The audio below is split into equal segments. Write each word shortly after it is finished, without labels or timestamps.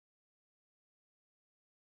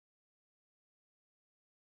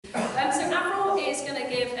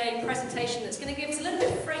presentation that's going to give us a little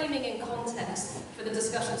bit of framing and context for the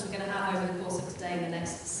discussions we're going to have over the course of today in the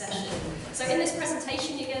next session. So in this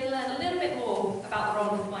presentation, you're going to learn a little bit more about the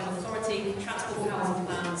role of the combined authority, transport powers and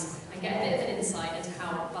plans, and get a bit of an insight into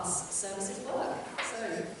how bus services work. So,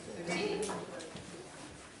 over to you.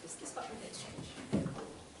 Is this button here to change?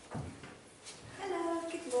 Hello,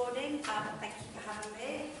 good morning. Thank you for having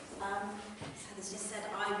me. As just said,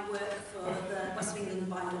 I work for the West of England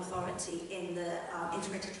Combined Authority in the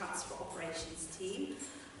Integrated Transport Operations team.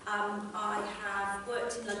 I have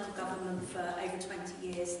worked in local government for over 20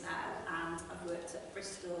 years now, and I've worked at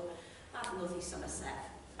Bristol, back in North East Somerset,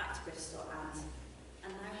 back to Bristol,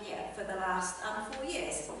 and now here for the last 4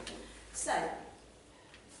 years. So,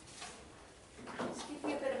 to give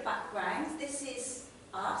you a bit of background, this is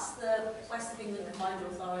us, the West of England Combined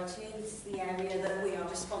Authority. This is the area that we are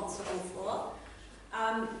responsible for.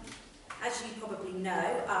 As you probably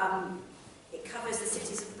know, it covers the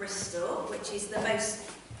cities of Bristol, which is the most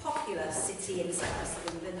popular city in the south-west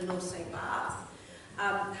of England, and also Bath.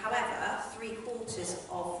 However, 3/4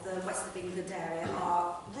 of the West of England area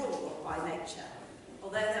are rural by nature.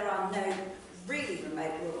 Although there are no really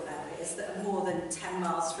remote rural areas that are more than 10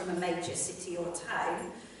 miles from a major city or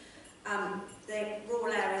town, the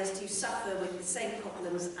rural areas do suffer with the same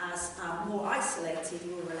problems as more isolated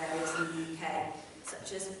rural areas in the UK,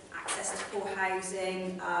 such as access to poor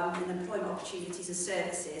housing and employment opportunities and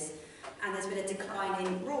services. And there's been a decline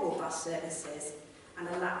in rural bus services and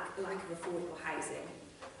a lack of affordable housing.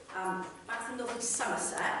 Bath and North East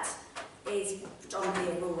Somerset is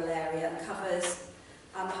predominantly a rural area and covers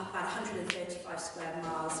about 135 square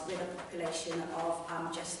miles with a population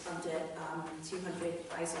of just under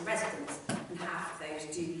 200,000 residents, and half of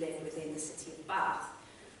those do live within the city of Bath.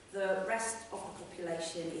 The rest of the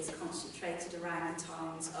population is concentrated around the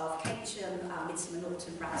towns of Keynsham, Midsummer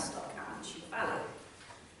Norton, Bradstock and Chew Valley.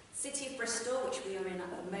 The city of Bristol, which we are in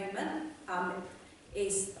at the moment,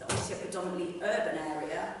 is obviously a predominantly urban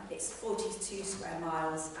area. It's 42 square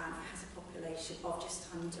miles and has a population of just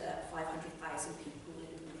under 500,000 people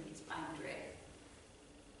living within its boundary.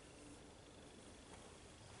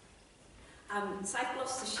 South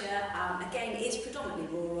Gloucestershire, again, is predominantly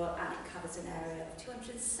rural, and it covers an area of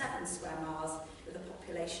 207 square miles with a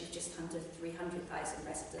population of just under 300,000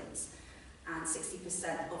 residents. And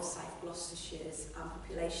 60% of South Gloucestershire's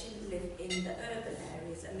population live in the urban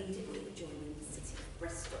areas immediately adjoining the city of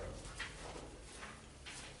Bristol.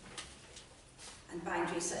 And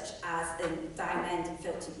boundaries such as in Downend,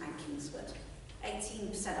 Filton and Kingswood.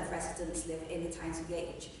 18% of residents live in the towns of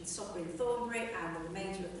Yatewich and Sodbury and Thornbury, and the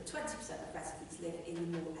remainder of the 20% of residents live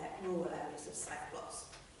in the more rural areas of South Glos.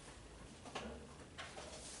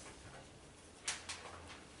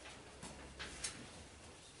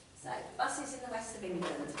 So, buses in the west of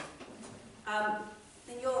England.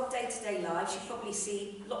 In your day-to-day lives, you probably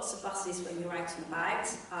see lots of buses when you're out and about,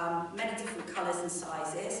 many different colours and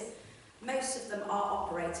sizes. Most of them are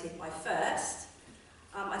operated by First.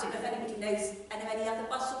 I don't know if anybody knows any other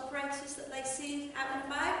bus operators that they see out and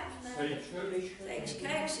about.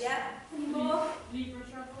 Stagecoach, yeah. Any more? Libra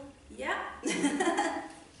Travel? Yeah.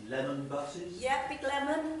 Lemon buses? Yeah, Big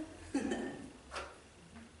Lemon.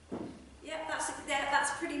 Yeah,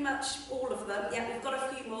 that's pretty much all of them. Yeah, we've got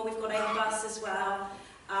a few more. We've got a bus as well.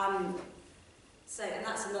 And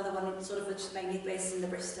that's another one sort of which is mainly based in the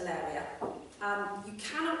Bristol area. You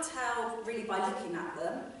cannot tell really by looking at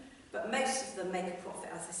them, but most of them make a profit,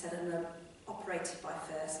 as I said, and are operated by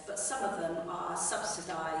First. But some of them are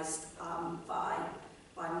subsidised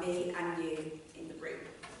by me and you in the group.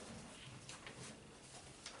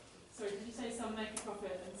 So did you say some make a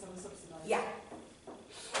profit and some are subsidised? Yeah.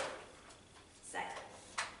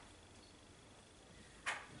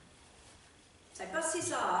 So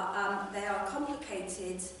buses are, they are a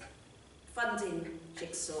complicated funding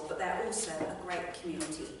jigsaw, but they're also a great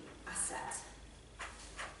community asset.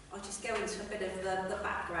 I'll just go into a bit of the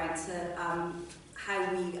background to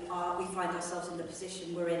how we find ourselves in the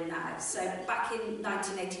position we're in now. So back in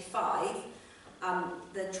 1985,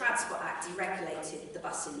 the Transport Act deregulated the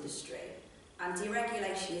bus industry. And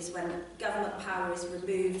deregulation is when government power is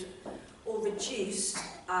removed or reduced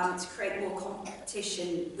to create more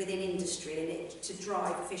competition within industry and it to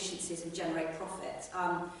drive efficiencies and generate profit.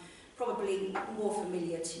 Probably more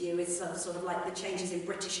familiar to you is sort of like the changes in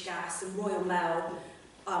British Gas and Royal Mail,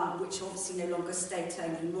 which obviously no longer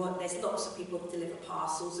state-owned, and there's lots of people that deliver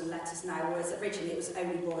parcels and letters now, whereas originally it was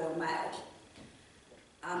only Royal Mail.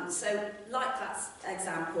 So, like that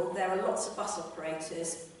example, there are lots of bus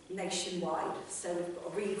operators nationwide. So we've got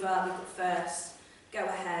Avril, we've got First, Go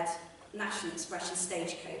Ahead, National Express and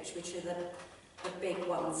Stagecoach, which are the big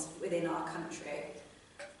ones within our country.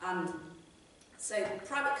 So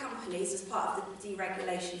private companies, as part of the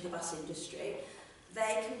deregulation of the bus industry,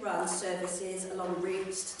 they can run services along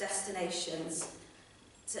routes to destinations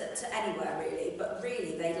to anywhere really, but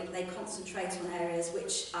really they concentrate on areas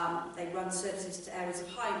which they run services to areas of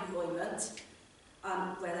high employment,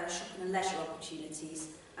 where there are shopping and leisure opportunities,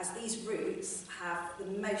 as these routes have the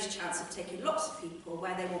most chance of taking lots of people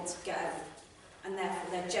where they want to go, and therefore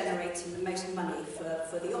they're generating the most money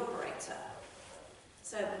for the operator.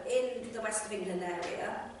 So in the West of England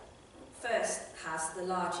area, First has the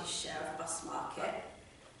largest share of bus market.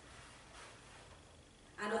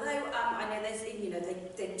 And although I know there's,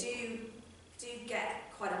 they do get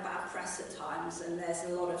quite a bad press at times, and there's a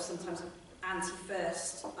lot of sometimes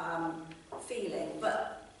anti-First feeling,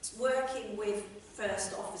 but working with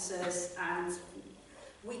First officers, and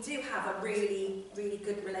we do have a really, really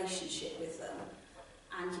good relationship with them.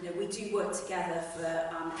 And we do work together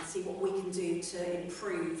to see what we can do to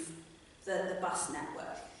improve the bus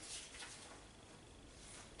network.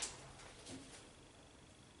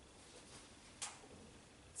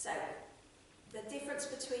 So, the difference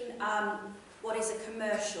between what is a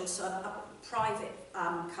commercial, so a private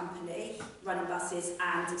company running buses,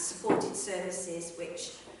 and supported services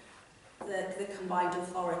which the combined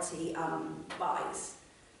authority buys.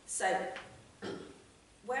 So,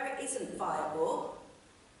 where it isn't viable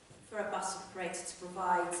for a bus operator to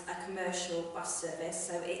provide a commercial bus service,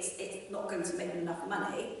 so it's not going to make them enough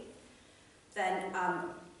money, then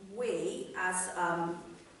we, as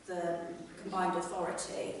the combined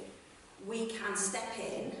authority, we can step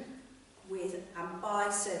in with and buy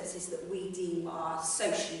services that we deem are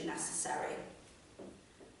socially necessary.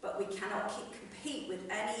 But we cannot compete with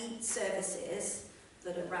any services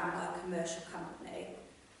that are run by a commercial company,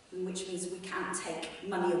 which means we can't take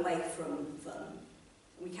money away from them.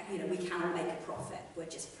 We cannot make a profit. We're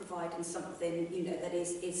just providing something, that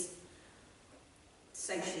is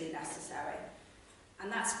socially necessary.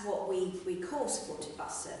 And that's what we call supported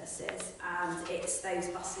bus services, and it's those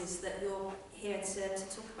buses that you're here to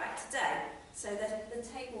talk about today. So the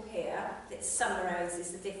table here that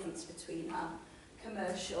summarises the difference between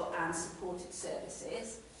commercial and supported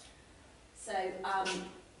services. So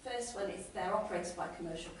first one is they're operated by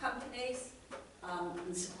commercial companies,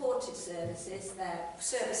 and supported services, they're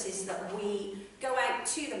services that we go out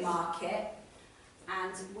to the market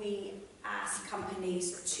and we ask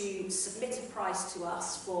companies to submit a price to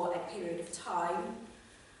us for a period of time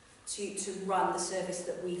to run the service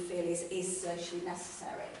that we feel is socially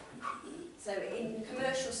necessary. So in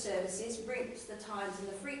commercial services, routes, the times and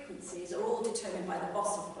the frequencies are all determined by the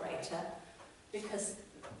bus operator because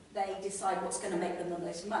they decide what's going to make them the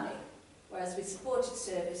most money. Whereas with supported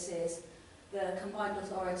services, the combined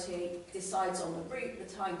authority decides on the route,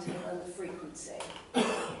 the timetable and the frequency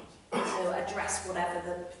to address whatever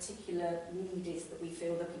the particular need is that we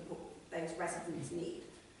feel that those residents need.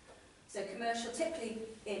 So commercial, typically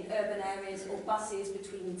in urban areas or buses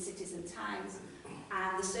between cities and towns,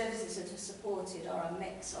 and the services that are supported are a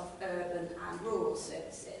mix of urban and rural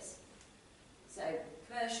services. So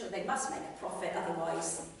commercial, they must make a profit,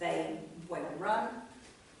 otherwise they won't run.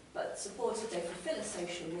 But supported, they fulfil a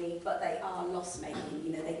social need, but they are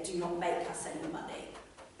loss-making. They do not make us any money.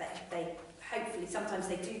 They hopefully, sometimes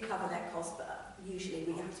they do cover their costs, but usually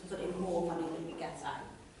we have to put in more money than we get out.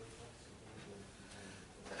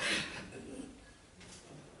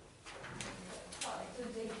 So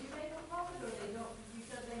they do make a profit, or they don't? You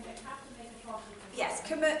said they have to make a profit. Yes,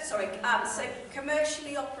 so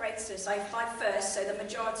commercially operated, so by First, so the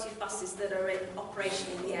majority of buses that are in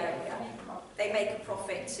operation in the area, they make a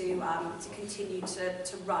profit to continue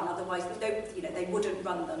to run. Otherwise, they wouldn't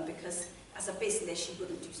run them, because as a business you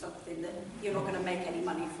wouldn't do something that you're not going to make any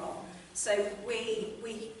money from. So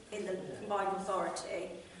we in the combined authority,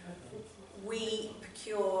 we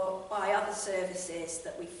procure by other services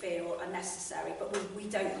that we feel are necessary, but we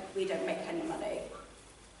don't make any money.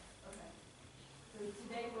 Okay. So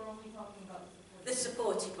today we're only talking about The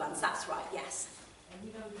supported ones, that's right, yes. And we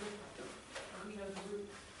know the route.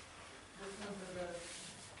 Which ones are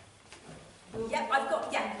the... Yep,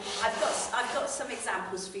 I've got some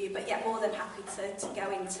examples for you, but yeah, more than happy to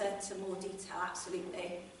go into more detail,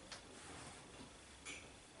 absolutely.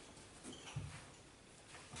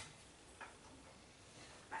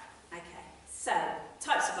 Right, okay, so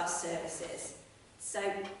types of bus services. So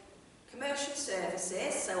commercial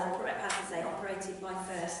services, so as I say, operated by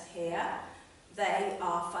First here, they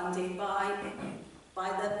are funded by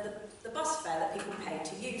the bus fare that people pay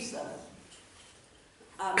to use them.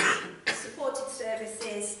 Supported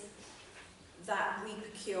services that we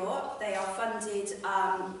procure, they are funded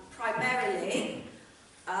primarily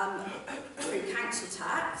through council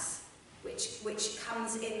tax, which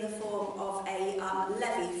comes in the form of a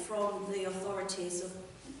levy from the authorities of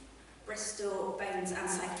Bristol, Bones and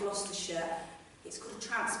South Gloucestershire. It's called a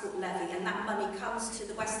transport levy, and that money comes to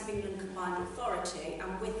the West of England Combined Authority,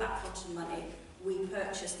 and with that pot of money we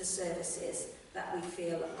purchase the services that we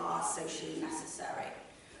feel are socially necessary.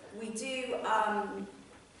 We do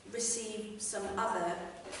receive some other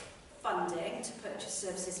funding to purchase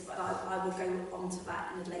services, but I will go on to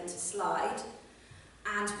that in a later slide.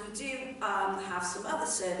 And we do have some other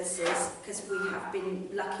services because we have been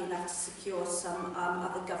lucky enough to secure some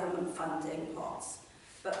other government funding pots.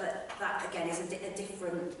 But that again is a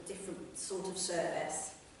different sort of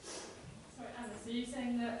service. Sorry, Anna, so you're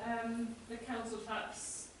saying that the council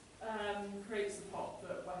tax creates a pot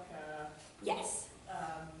that WECA Yes.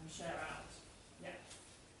 share out? Yeah.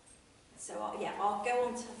 So I'll go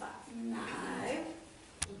on to that now.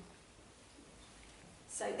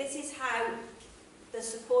 So this is how the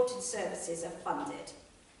supported services are funded.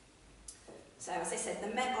 So as I said,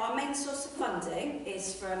 our main source of funding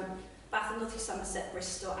is from Bath and North East Somerset,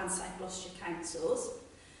 Bristol and South Gloucestershire councils,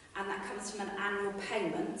 and that comes from an annual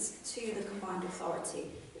payment to the Combined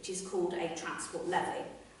Authority, which is called a transport levy,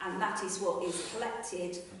 and that is what is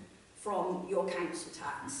collected from your council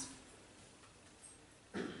tax.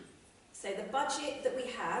 So the budget that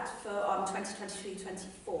we had for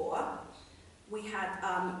 2023-24, we had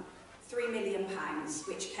 £3 million,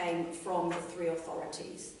 which came from the three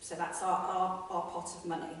authorities. So that's our pot of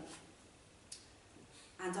money.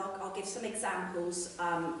 And I'll give some examples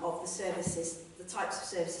of the services, the types of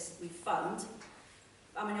services we fund.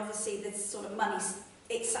 I mean, obviously, this sort of money,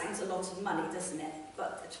 it sounds a lot of money, doesn't it?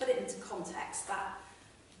 But to put it into context, that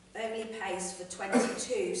only pays for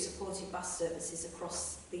 22 supported bus services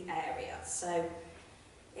across the area. So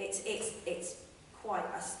it's quite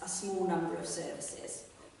a small number of services.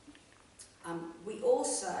 We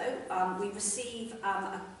also we receive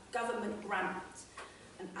a government grant,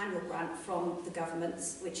 an annual grant from the government,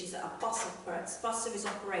 which is a bus service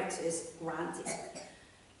operators grant,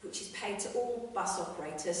 which is paid to all bus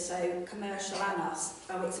operators, so commercial and us.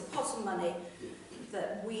 It's a pot of money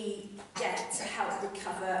that we get to help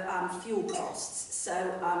recover fuel costs.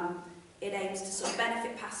 So it aims to sort of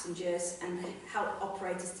benefit passengers and help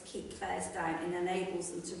operators to keep fares down, and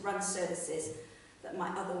enables them to run services that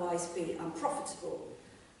might otherwise be unprofitable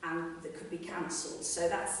and that could be cancelled. So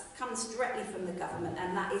that comes directly from the government,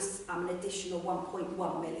 and that is an additional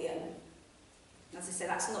 1.1 million. As I say,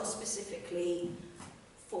 that's not specifically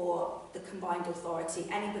for the Combined Authority.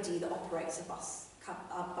 Anybody that operates a bus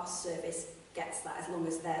service gets that, as long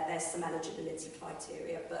as there's some eligibility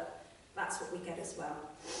criteria, but that's what we get as well.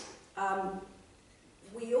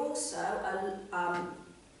 We also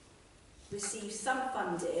receive some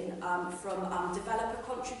funding from developer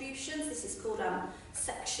contributions. This is called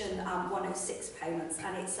Section 106 payments,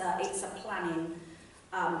 and it's a planning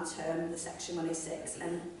term, the Section 106,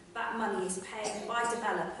 and that money is paid by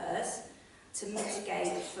developers to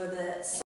mitigate for the